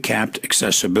handicapped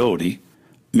accessibility,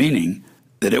 meaning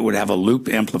that it would have a loop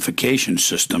amplification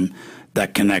system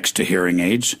that connects to hearing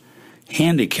aids,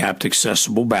 handicapped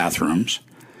accessible bathrooms,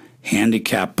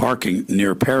 handicapped parking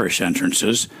near parish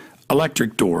entrances,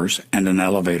 electric doors, and an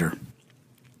elevator.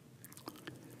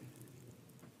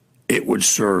 It would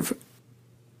serve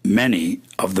many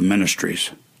of the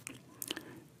ministries.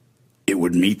 It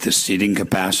would meet the seating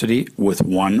capacity with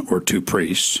 1 or 2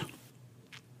 priests.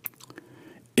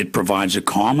 It provides a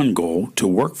common goal to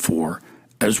work for,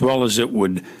 as well as it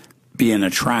would be an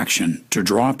attraction to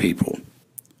draw people.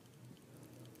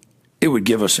 It would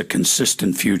give us a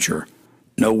consistent future,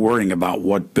 no worrying about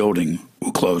what building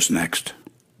will close next.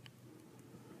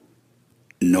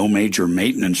 No major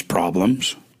maintenance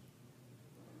problems.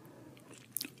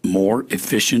 More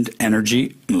efficient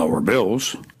energy and lower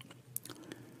bills.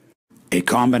 A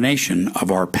combination of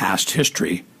our past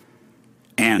history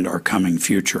and our coming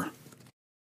future.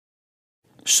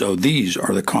 So these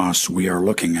are the costs we are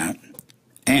looking at.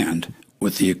 And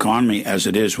with the economy as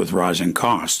it is with rising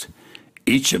costs,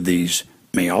 each of these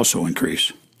may also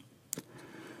increase.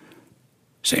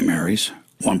 St. Mary's,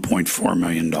 $1.4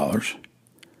 million.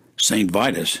 St.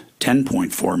 Vitus,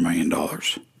 $10.4 million.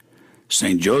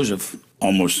 St. Joseph,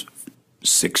 almost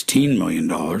 $16 million.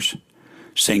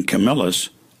 St. Camillus,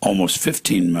 almost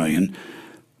 $15 million,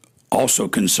 also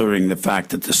considering the fact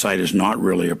that the site is not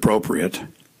really appropriate.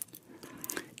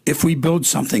 If we build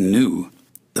something new,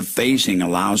 the phasing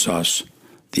allows us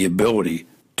the ability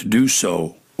to do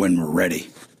so when we're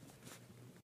ready.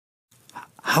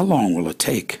 How long will it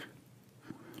take?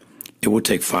 It will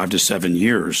take 5 to 7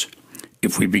 years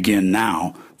if we begin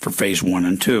now for phase 1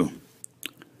 and 2.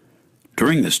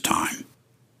 During this time,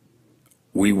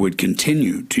 we would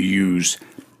continue to use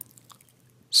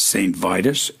St.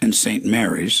 Vitus and St.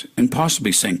 Mary's and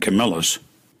possibly St. Camillus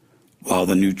while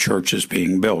the new church is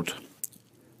being built.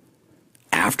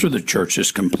 After the church is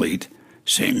complete,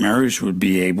 St. Mary's would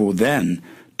be able then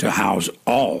to house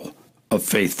all of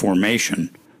faith formation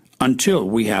until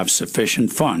we have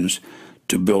sufficient funds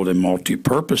to build a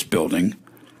multi-purpose building,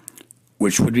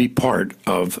 which would be part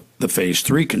of the phase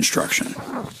 3 construction.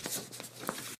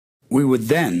 We would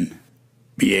then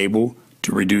be able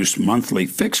to reduce monthly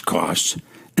fixed costs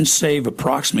and save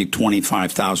approximately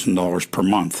 $25,000 per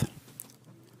month.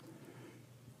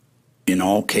 In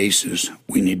all cases,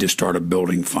 we need to start a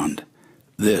building fund.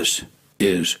 This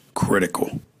is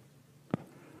critical.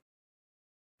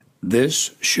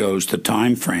 This shows the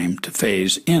time frame to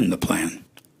phase in the plan.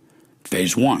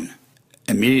 Phase 1.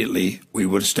 Immediately, we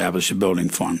would establish a building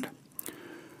fund.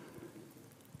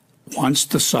 Once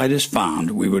the site is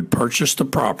found, we would purchase the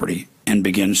property and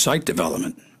begin site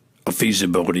development, a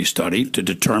feasibility study to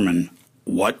determine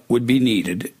what would be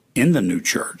needed in the new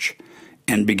church,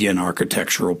 and begin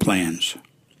architectural plans.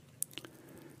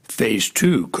 Phase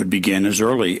 2 could begin as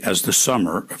early as the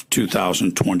summer of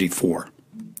 2024.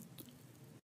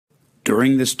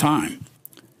 During this time,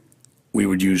 we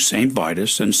would use St.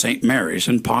 Vitus and St. Mary's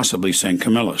and possibly St.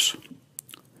 Camillus.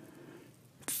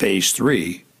 Phase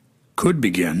 3 could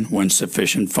begin when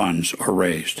sufficient funds are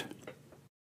raised.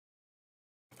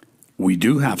 We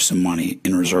do have some money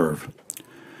in reserve.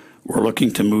 We're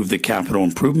looking to move the Capital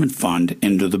Improvement Fund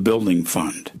into the Building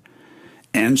Fund,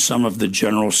 and some of the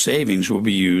general savings will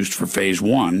be used for Phase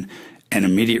 1 and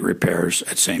immediate repairs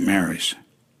at St. Mary's.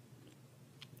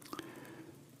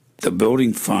 The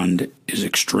Building Fund is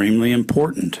extremely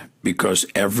important because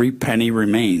every penny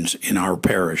remains in our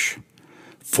parish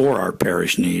for our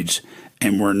parish needs,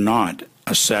 and we're not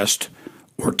assessed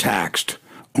or taxed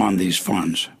on these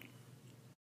funds.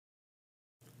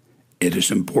 It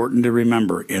is important to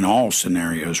remember in all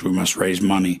scenarios we must raise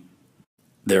money.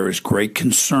 There is great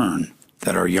concern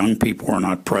that our young people are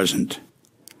not present.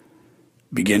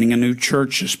 Beginning a new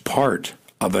church is part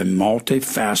of a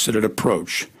multifaceted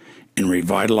approach in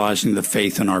revitalizing the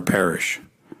faith in our parish.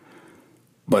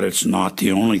 But it's not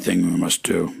the only thing we must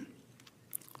do.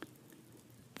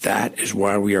 That is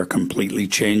why we are completely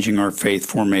changing our faith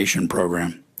formation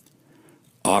program,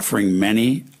 offering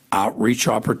many outreach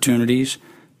opportunities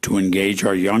to engage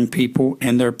our young people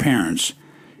and their parents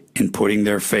in putting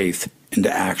their faith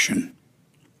into action.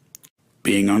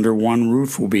 Being under one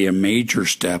roof will be a major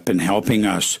step in helping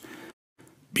us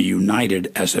be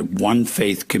united as a one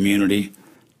faith community,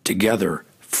 together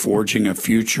forging a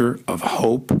future of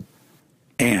hope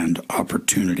and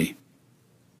opportunity.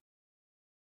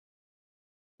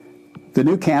 The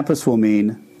new campus will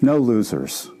mean no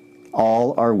losers.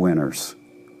 All are winners.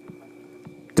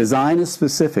 Design is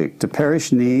specific to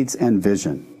parish needs and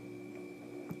vision.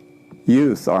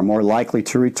 Youth are more likely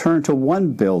to return to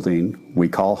one building we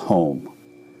call home.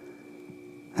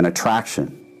 An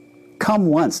attraction. Come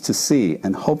once to see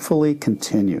and hopefully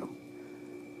continue.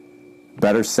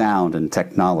 Better sound and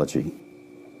technology.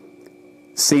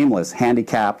 Seamless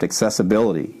handicapped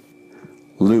accessibility.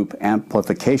 Loop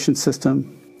amplification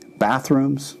system.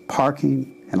 Bathrooms,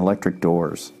 parking, and electric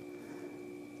doors.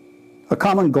 A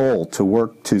common goal to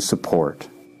work to support.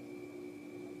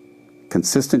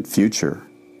 Consistent future.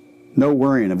 No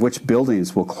worrying of which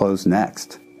buildings will close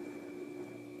next.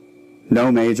 No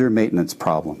major maintenance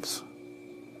problems.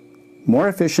 More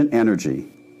efficient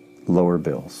energy, lower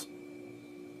bills.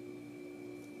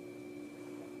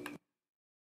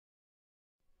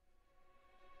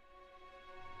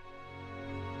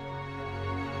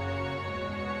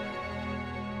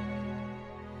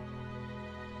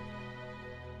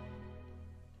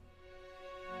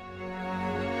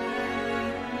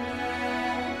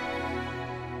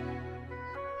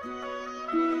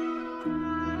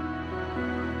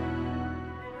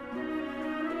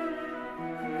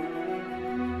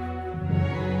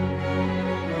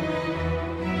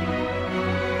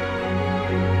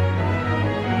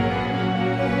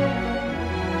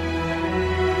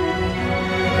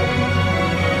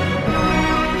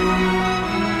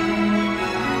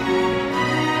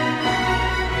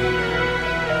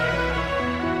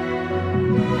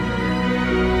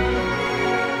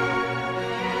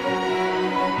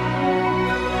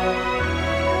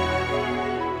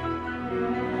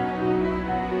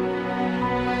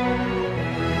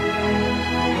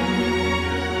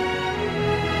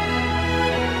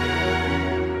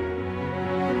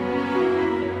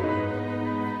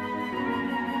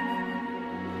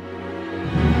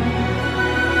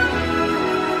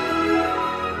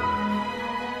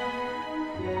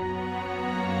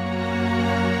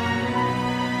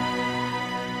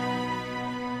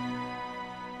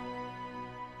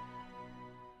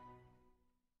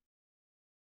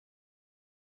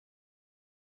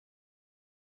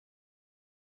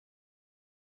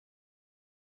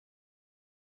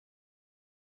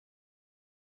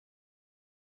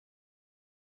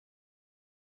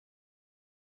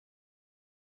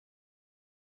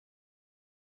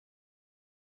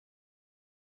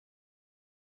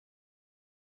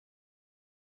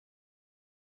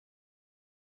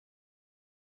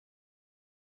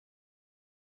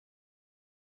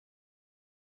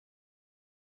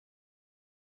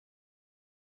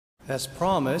 As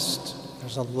promised,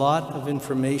 there's a lot of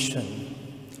information.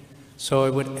 So I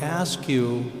would ask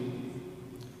you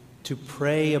to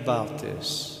pray about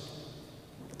this,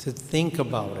 to think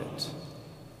about it.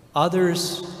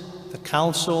 Others, the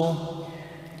council,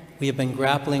 we have been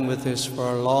grappling with this for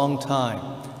a long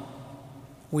time.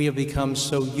 We have become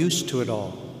so used to it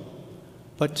all.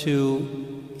 But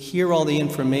to hear all the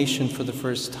information for the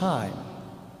first time,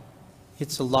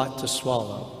 it's a lot to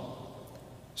swallow.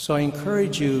 So I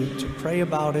encourage you to pray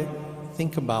about it,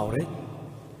 think about it,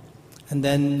 and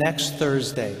then next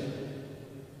Thursday,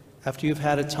 after you've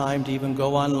had a time to even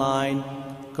go online,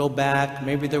 go back,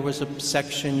 maybe there was a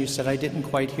section you said, I didn't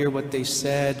quite hear what they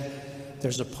said,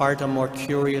 there's a part I'm more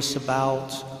curious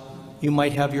about, you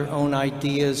might have your own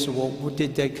ideas, well,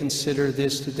 did they consider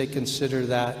this, did they consider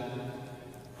that?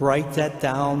 Write that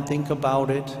down, think about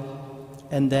it,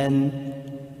 and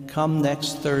then come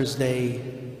next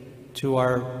Thursday to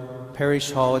our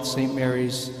parish hall at St.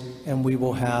 Mary's, and we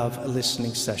will have a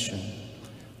listening session.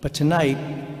 But tonight,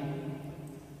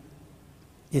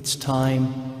 it's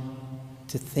time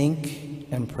to think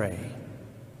and pray.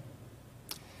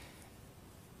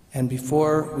 And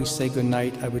before we say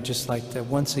goodnight, I would just like to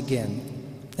once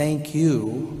again thank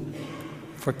you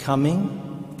for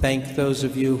coming. Thank those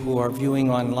of you who are viewing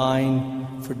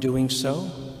online for doing so.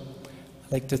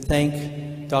 I'd like to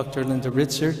thank Dr. Linda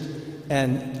Ritzert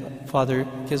and Father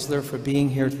Kisler for being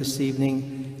here this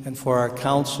evening, and for our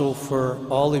council for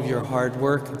all of your hard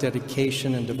work,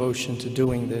 dedication, and devotion to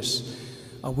doing this.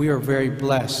 We are very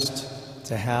blessed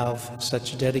to have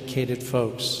such dedicated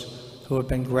folks who have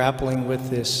been grappling with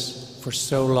this for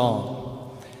so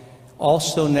long.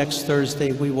 Also next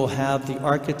Thursday, we will have the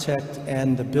architect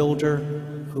and the builder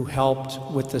who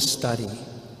helped with the study.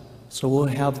 So we'll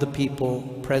have the people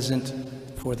present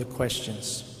for the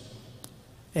questions.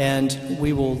 And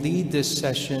we will lead this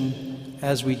session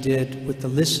as we did with the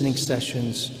listening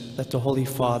sessions that the Holy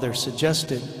Father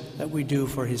suggested that we do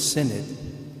for his synod.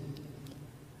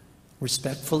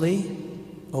 Respectfully,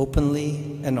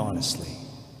 openly, and honestly.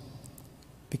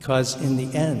 Because in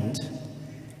the end,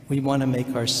 we want to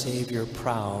make our Savior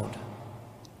proud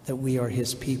that we are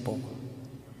his people.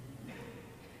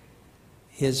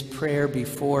 His prayer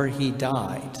before he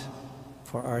died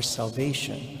for our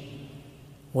salvation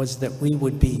was that we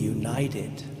would be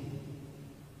united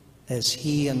as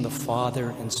he and the Father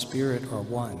and Spirit are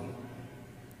one.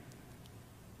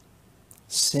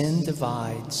 Sin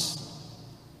divides,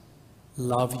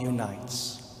 love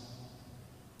unites.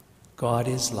 God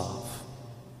is love.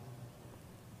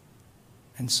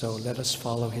 And so let us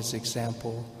follow his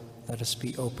example. Let us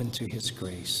be open to his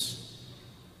grace.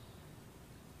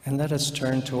 And let us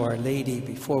turn to Our Lady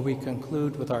before we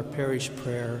conclude with our parish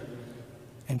prayer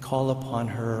and call upon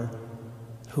her,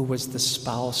 who was the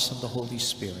spouse of the Holy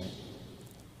Spirit,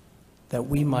 that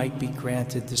we might be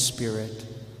granted the Spirit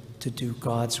to do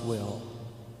God's will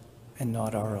and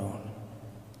not our own.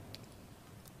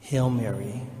 Hail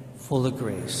Mary, full of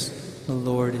grace, the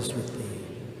Lord is with thee.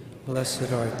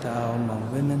 Blessed art thou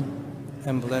among women,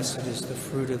 and blessed is the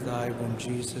fruit of thy womb,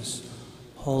 Jesus.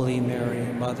 Holy Mary,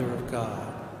 Mother of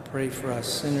God, pray for us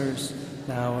sinners,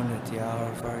 now and at the hour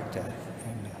of our death.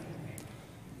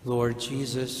 Lord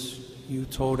Jesus, you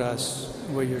told us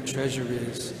where your treasure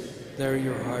is, there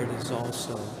your heart is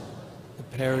also. The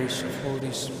parish of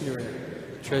Holy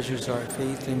Spirit treasures our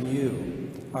faith in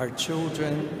you, our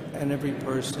children, and every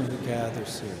person who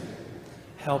gathers here.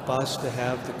 Help us to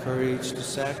have the courage to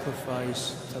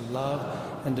sacrifice, to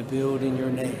love, and to build in your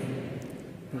name.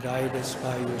 Guide us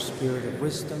by your spirit of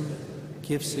wisdom,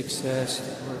 give success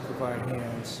to the work of our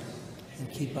hands,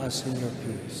 and keep us in your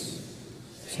peace.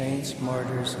 Saints,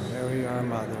 martyrs, and Mary, our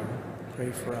Mother,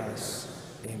 pray for us.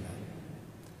 Amen.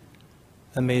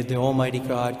 And may the Almighty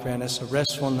God grant us a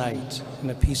restful night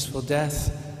and a peaceful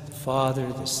death, the Father,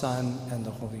 the Son, and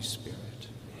the Holy Spirit.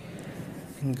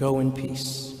 And go in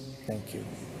peace. Thank you.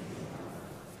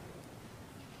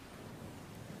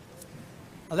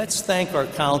 Let's thank our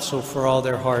council for all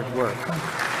their hard work.